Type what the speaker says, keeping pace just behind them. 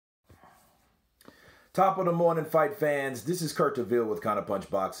Top of the morning, fight fans. This is Kurt DeVille with Counterpunch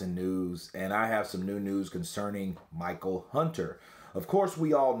Boxing News, and I have some new news concerning Michael Hunter. Of course,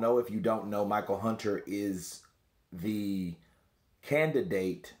 we all know, if you don't know, Michael Hunter is the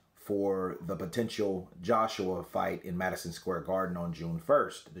candidate for the potential Joshua fight in Madison Square Garden on June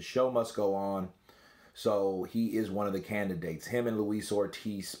 1st. The show must go on, so he is one of the candidates, him and Luis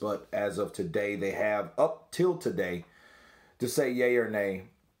Ortiz. But as of today, they have up till today to say yay or nay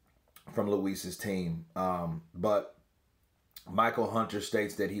from Luis's team. But Michael Hunter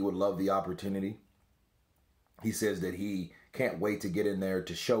states that he would love the opportunity. He says that he can't wait to get in there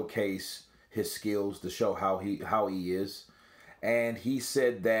to showcase his skills, to show how he is. And he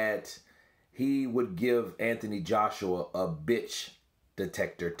said that he would give Anthony Joshua a bitch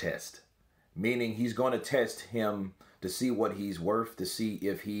detector test, meaning he's going to test him to see what he's worth, to see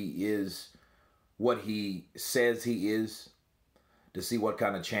if he is what he says he is, to see what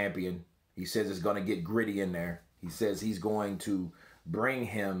kind of champion. He says it's going to get gritty in there. He says he's going to bring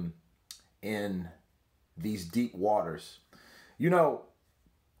him in these deep waters. You know,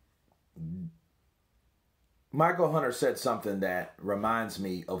 Michael Hunter said something that reminds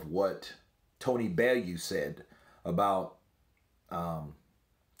me of what Tony Bellew said about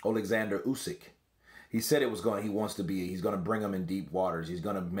Alexander Usyk. He said he's going to bring him in deep waters. He's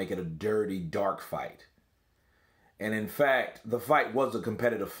going to make it a dirty, dark fight. And in fact, the fight was a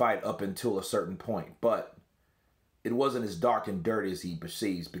competitive fight up until a certain point, but it wasn't as dark and dirty as he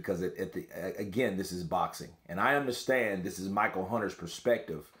perceives, because again, this is boxing. And I understand this is Michael Hunter's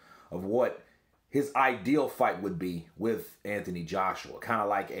perspective of what his ideal fight would be with Anthony Joshua. Kind of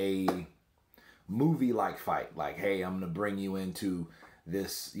like a movie-like fight. Like, hey, I'm going to bring you into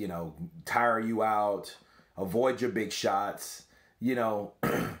this, tire you out, avoid your big shots,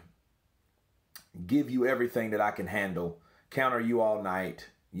 give you everything that I can handle, counter you all night,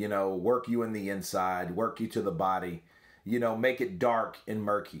 work you in the inside, work you to the body, make it dark and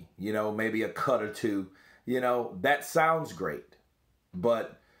murky, maybe a cut or two, that sounds great.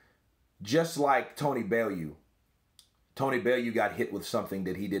 But just like Tony Bellew got hit with something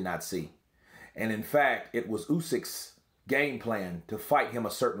that he did not see. And in fact, it was Usyk's game plan to fight him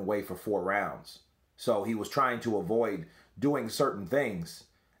a certain way for 4 rounds. So he was trying to avoid doing certain things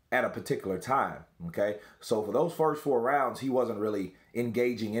at a particular time, okay? So for those first 4 rounds, he wasn't really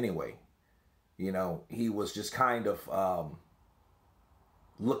engaging anyway. He was just kind of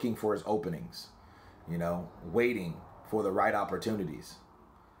looking for his openings, waiting for the right opportunities.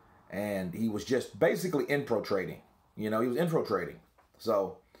 And he was just basically infiltrating. He was infiltrating.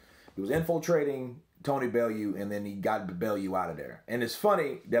 So he was infiltrating Tony Bellew, and then he got Bellew out of there. And it's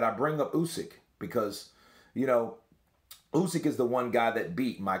funny that I bring up Usyk because, Usyk is the one guy that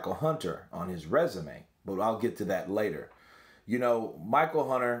beat Michael Hunter on his resume, but I'll get to that later. Michael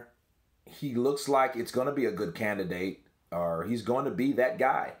Hunter, he looks like it's going to be a good candidate, or he's going to be that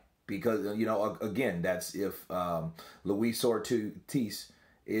guy, because, again, that's if Luis Ortiz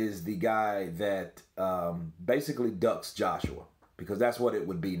is the guy that basically ducks Joshua, because that's what it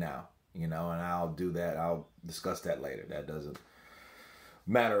would be now, and I'll do that. I'll discuss that later. That doesn't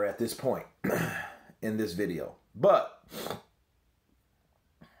matter at this point in this video. But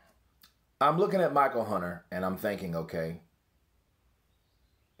I'm looking at Michael Hunter and I'm thinking, okay,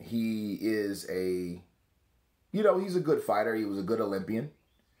 he is he's a good fighter. He was a good Olympian.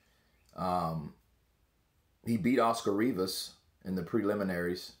 He beat Oscar Rivas in the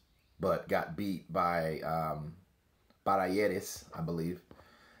preliminaries, but got beat by Barayeris, I believe.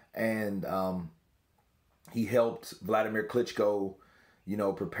 And he helped Vladimir Klitschko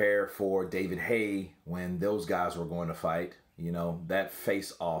prepare for David Haye when those guys were going to fight. That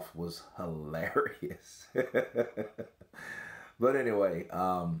face-off was hilarious. But anyway,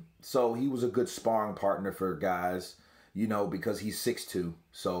 so he was a good sparring partner for guys, because he's 6'2",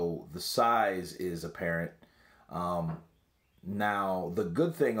 so the size is apparent. Now, the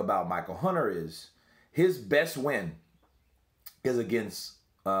good thing about Michael Hunter is his best win is against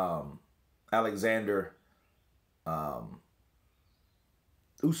Alexander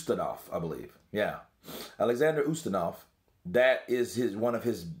Ustinov, I believe. Yeah. Alexander Ustinov. That is one of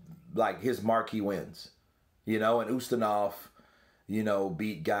his marquee wins. And Ustinov,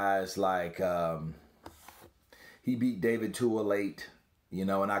 beat guys like he beat David Tua late,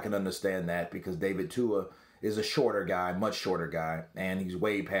 and I can understand that, because David Tua is a shorter guy, much shorter guy, and he's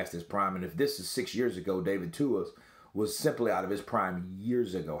way past his prime. And if this is 6 years ago, David Tua was simply out of his prime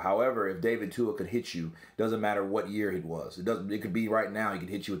years ago. However, if David Tua could hit you, doesn't matter what year it was. It could be right now. He could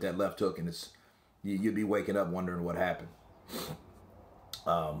hit you with that left hook, and you'd be waking up wondering what happened.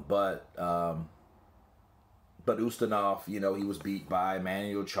 But Ustinov, he was beat by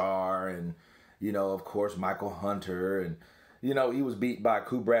Manuel Char and You know, of course, Michael Hunter, and you know, he was beat by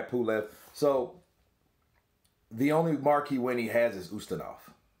Kubrat Pulev. So the only marquee win he has is Ustinov.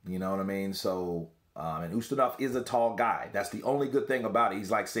 You know what I mean? So, and Ustinov is a tall guy. That's the only good thing about it.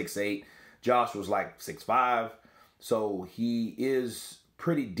 He's like 6'8". Josh was like 6'5". So he is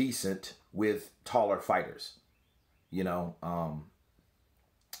pretty decent with taller fighters. You know,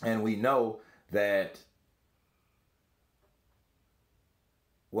 and we know that,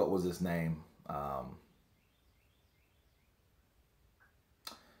 what was his name?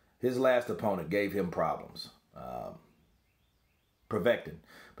 His last opponent gave him problems. Provectin.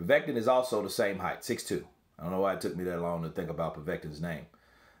 Provectin is also the same height, 6'2". I don't know why it took me that long to think about Provectin's name.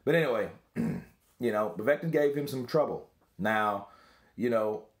 But anyway, you know, Provectin gave him some trouble. Now, you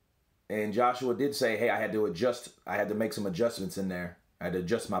know, and Joshua did say, hey, I had to make some adjustments in there. I had to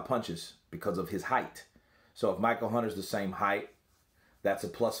adjust my punches because of his height. So if Michael Hunter's the same height, that's a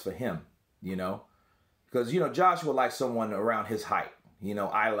plus for him, you know. Because, you know, Joshua likes someone around his height, you know,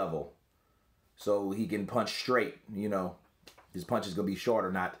 eye level. So he can punch straight, you know. His punch is going to be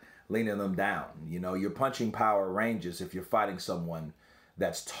shorter, not leaning them down. You know, your punching power ranges if you're fighting someone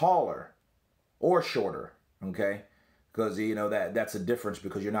that's taller or shorter, okay? Because, you know, that's a difference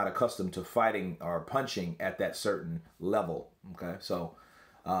because you're not accustomed to fighting or punching at that certain level, okay? So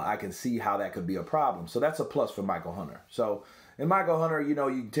I can see how that could be a problem. So that's a plus for Michael Hunter. So, and Michael Hunter, you know,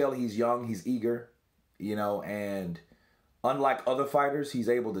 you can tell he's young, he's eager, you know, and unlike other fighters, he's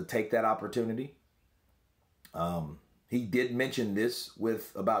able to take that opportunity. He did mention this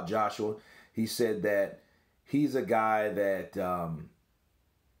about Joshua. He said that he's a guy that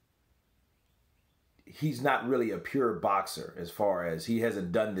he's not really a pure boxer, as far as he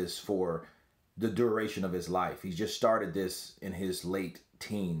hasn't done this for the duration of his life. He's just started this in his late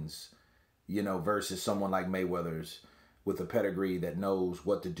teens, you know, versus someone like Mayweather's with a pedigree that knows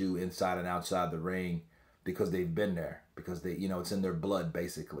what to do inside and outside the ring because they've been there, because they, you know, it's in their blood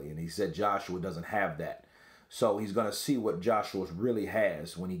basically. And he said Joshua doesn't have that. So he's going to see what Joshua really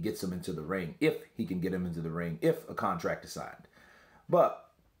has when he gets him into the ring, if he can get him into the ring, if a contract is signed. But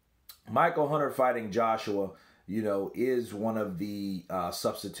Michael Hunter fighting Joshua, you know, is one of the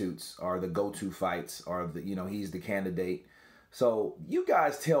substitutes or the go-to fights, or the, you know, he's the candidate. So you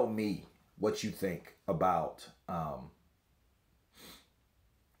guys tell me what you think about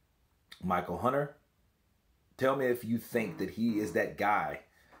Michael Hunter. Tell me if you think that he is that guy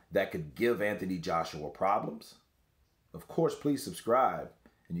that could give Anthony Joshua problems. Of course, please subscribe.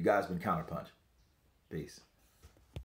 And you guys been Counterpunch. Peace.